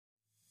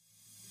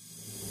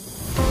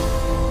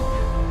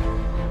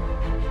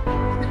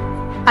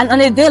And on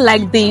a day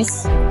like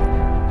this,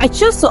 I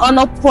choose to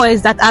honor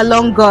poets that are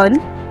long gone,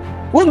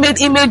 who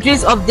made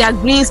imageries of their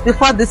griefs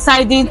before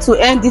deciding to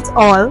end it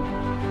all.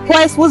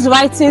 Poets whose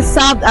writings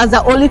served as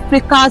the only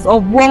flickers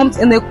of warmth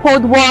in a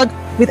cold world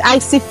with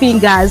icy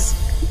fingers.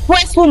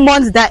 Poets who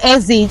mourned their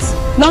exits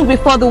long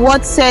before the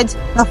world said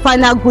the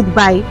final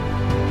goodbye.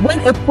 When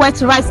a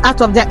poet writes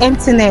out of their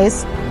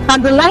emptiness,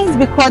 can the lines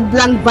be called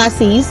blank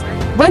verses?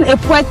 When a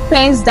poet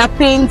pens their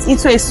pains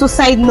into a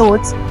suicide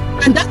note,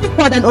 can that be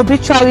called an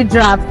obituary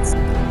draft?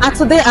 And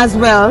today as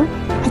well,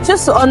 I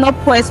choose to honor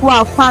poets who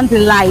have found the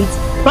light,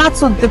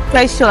 battled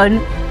depression,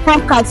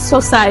 conquered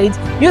suicide,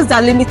 used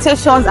their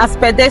limitations as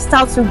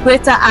pedestals to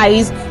greater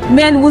eyes,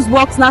 men whose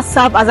works now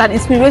serve as an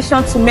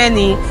inspiration to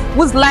many,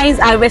 whose lines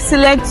are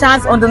resilient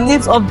chants on the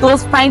lips of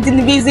those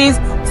finding reasons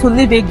to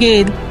live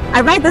again. I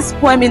write this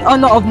poem in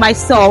honor of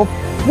myself,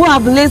 who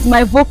have laced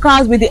my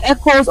vocals with the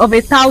echoes of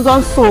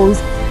 1,000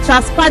 souls,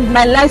 transferred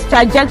my life's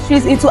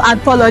trajectories into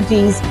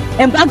anthologies,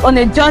 embarked on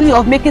a journey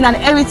of making an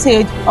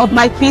heritage of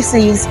my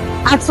pieces.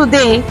 And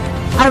today,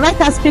 I write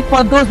and speak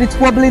for those with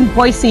wobbling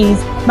voices,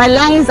 my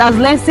lines as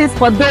lenses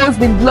for those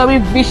with blurry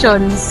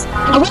visions.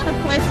 I wear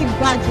a poetic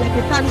badge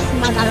like a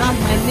talisman around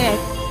my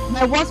neck,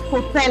 my words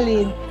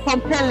propelling,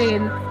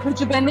 compelling,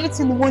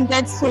 rejuvenating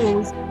wounded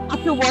souls.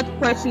 Happy World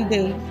Poetry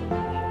Day.